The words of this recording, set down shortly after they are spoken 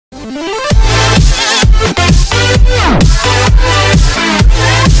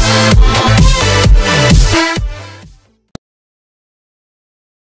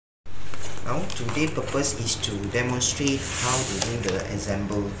today's purpose is to demonstrate how to do the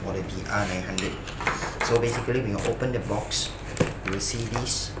assemble for the DR900. So basically, when you open the box, you will see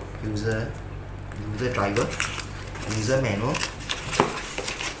this user driver, user manual,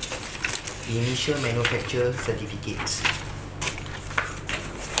 the initial manufacturer certificates.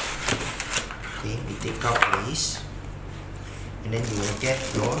 Okay, we take out this, and then you will get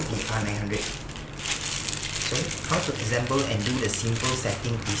your DR900. So how to assemble and do the simple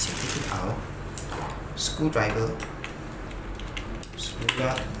setting is you take it out, screwdriver, screw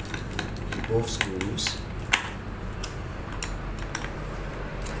up both screws,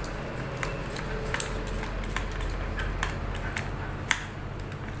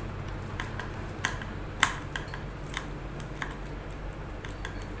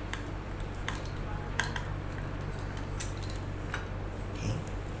 okay.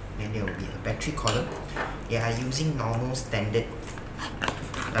 Then there will be a battery column. They are using normal standard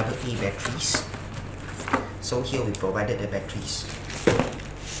AA batteries. So here we provided the batteries.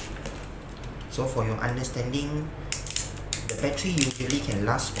 So for your understanding, the battery usually can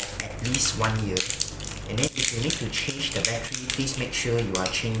last for at least 1 year. And then if you need to change the battery, please make sure you are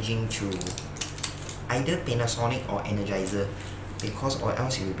changing to either Panasonic or Energizer, because or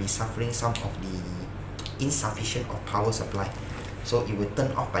else you will be suffering some of the insufficient of power supply. So it will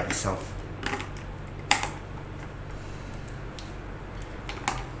turn off by itself.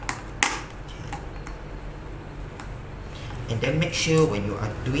 And then make sure when you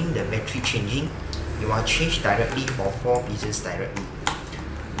are doing the battery changing, you are change directly for 4 pieces directly.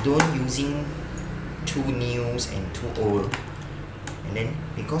 Don't using too new and too old. And then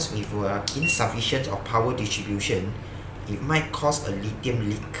because if you are insufficient of power distribution, it might cause a lithium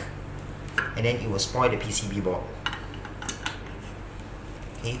leak, and then it will spoil the PCB board.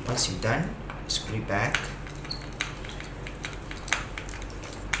 Okay, once you're done, screw it back.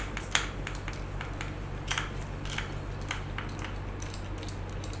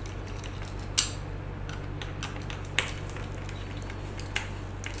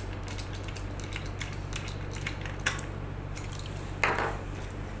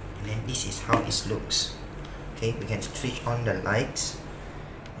 This is how it looks. Okay, we can switch on the lights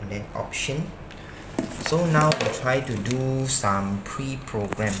and then option. So now we try to do some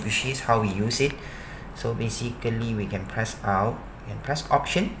pre-program, which is how we use it. So basically we can press out and press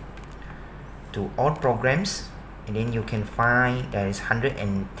option to all programs, and then you can find there is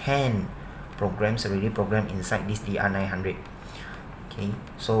 110 programs already programmed inside this DR900. Okay,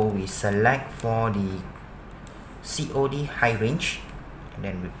 so we select for the COD high range, and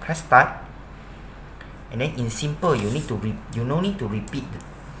then we press start. And then in simple, you no need to repeat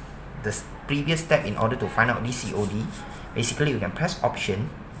the previous step in order to find out this COD. Basically, you can press option,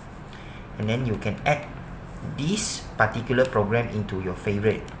 and then you can add this particular program into your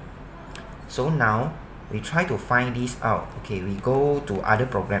favorite. So now we try to find this out. Okay, we go to other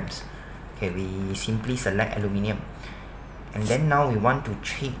programs. Okay, we simply select aluminium, and then now we want to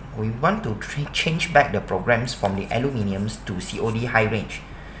change back the programs from the aluminiums to COD high range.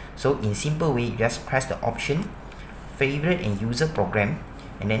 So in simple way, just press the option, favorite and user program,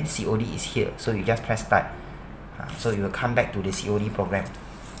 and then COD is here. So you just press start. So you will come back to the COD program.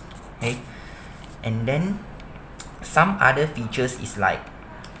 Okay, and then some other features is like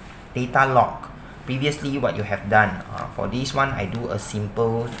data log. Previously, what you have done for this one, I do a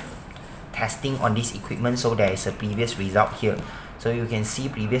simple testing on this equipment, so there is a previous result here. So you can see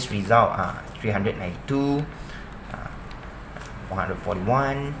previous result 392,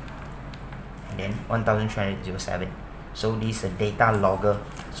 141, and then 1307. So this is a data logger,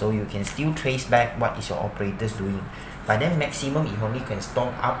 so you can still trace back what is your operators doing. But then maximum it only can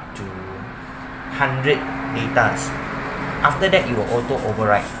store up to 100 datas. After that, it will auto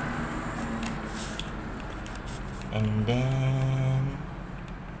override. And then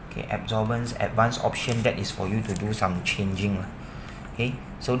okay, absorbance advanced option, that is for you to do some changing. Okay,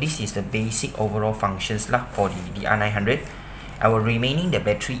 so this is the basic overall functions for the DR900. I will remaining the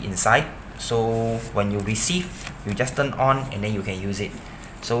battery inside, so when you receive, you just turn on and then you can use it.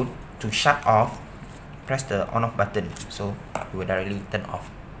 So to shut off, press the on off button, so it will directly turn off.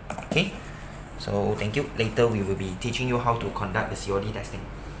 Okay, so thank you. Later we will be teaching you how to conduct the COD testing.